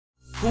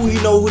Who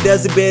you know who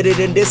does it better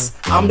than this?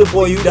 I'm the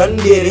boy, you done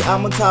get it.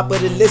 I'm on top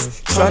of the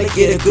list, trying to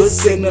get a good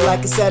signal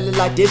like a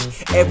satellite dish.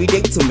 Every day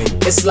to me,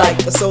 it's like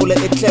a solar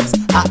eclipse.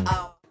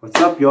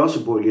 What's up, y'all? It's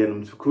your boy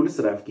Mulan, the coolest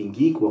s.a.geek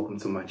geek. Welcome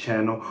to my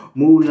channel.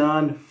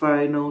 Mulan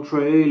final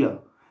trailer.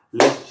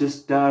 Let's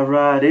just dive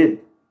right in.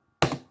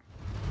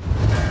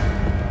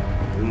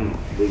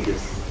 They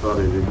just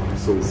started it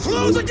so smooth.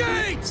 Close the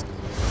gates!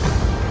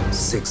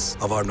 6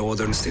 of our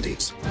northern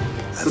cities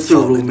have Such a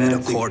fallen in a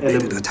romantic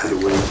coordinated element to attack. the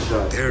way it's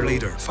shot. Their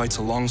leader fights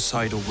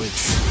alongside a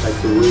witch.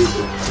 Like the way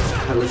the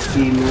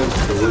Palestinians,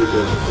 the way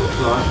the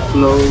plot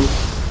flows.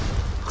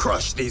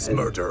 Crush these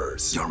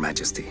murderers, Your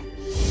Majesty.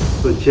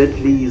 So Jet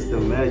Li is the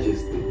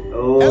Majesty.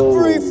 Oh.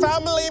 Every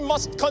family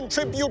must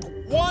contribute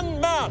 1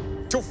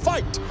 man to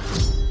fight.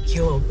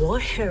 You're a war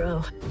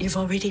hero. You've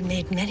already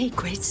made many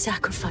great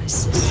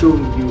sacrifices.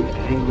 Showing you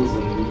angles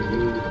and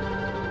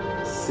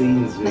new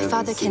scenes. My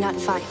father cannot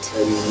fight.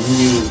 A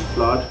new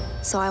plot.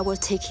 So I will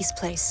take his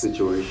place.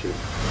 Situation.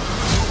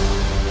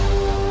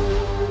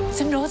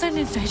 The northern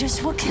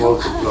invaders will kill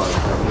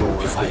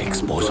her. If I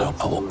expose her,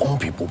 our own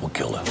people will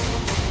kill her.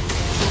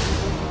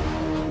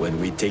 When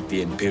we take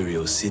the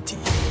Imperial City,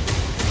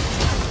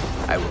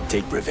 I will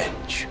take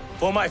revenge.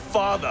 For my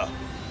father!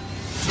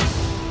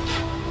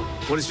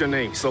 What is your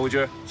name,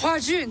 soldier? Hua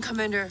Jun,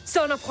 Commander.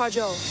 Son of Hua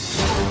Zhou.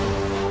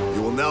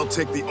 You will now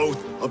take the oath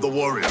of the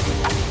warrior.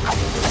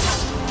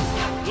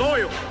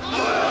 Loyal!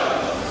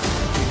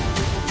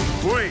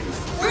 Brave!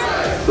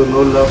 So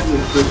no love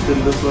interest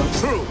in this one?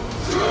 True!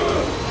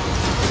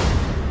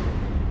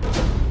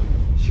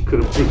 She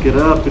could have picked it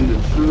up in the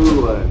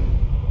true one.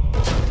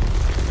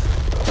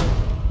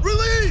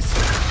 Release!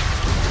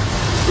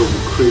 Those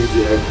are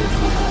crazy actors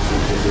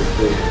in this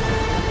thing.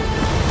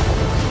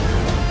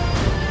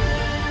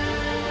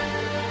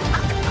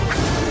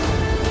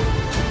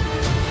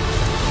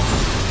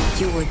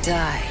 You will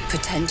die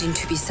pretending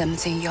to be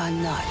something you're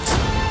not.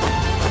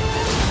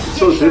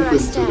 So Yet here I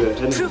different to the stand,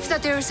 enemy. proof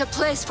that there is a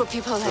place for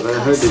people like But I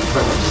heard us. they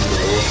kind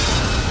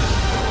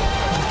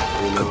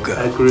of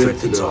accurate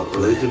to the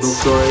original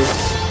story.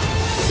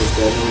 But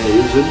the anime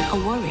isn't. A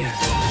warrior.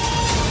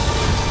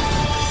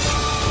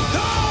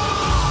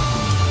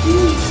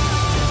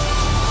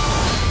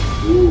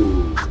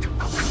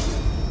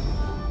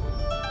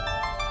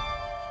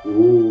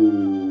 Ooh.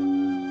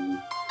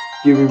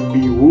 Giving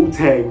me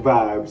Wu-Tang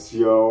vibes,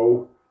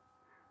 yo.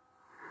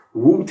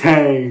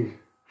 Wu-Tang.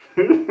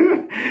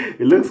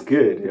 It looks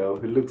good, yo.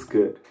 It looks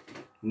good.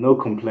 No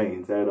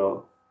complaints at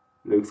all.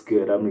 Looks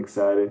good. I'm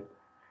excited.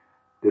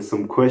 There's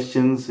some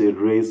questions. It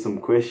raised some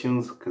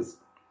questions because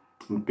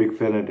I'm a big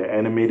fan of the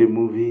animated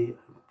movie.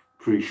 I'm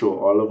pretty sure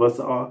all of us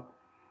are.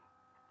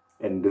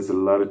 And there's a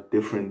lot of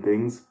different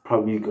things.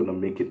 Probably gonna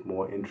make it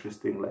more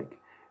interesting. Like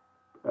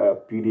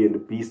Beauty and the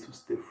Beast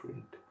was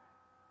different.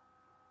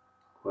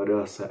 What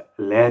else?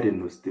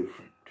 Aladdin was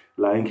different.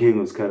 Lion King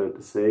was kind of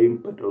the same,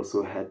 but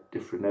also had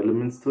different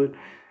elements to it.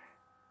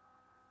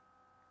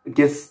 I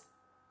guess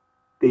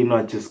they're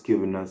not just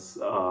giving us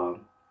a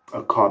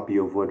copy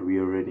of what we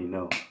already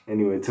know.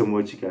 Anyway, tell me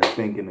what you guys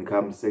think in the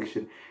comment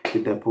section.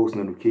 Hit that post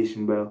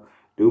notification bell.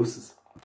 Deuces.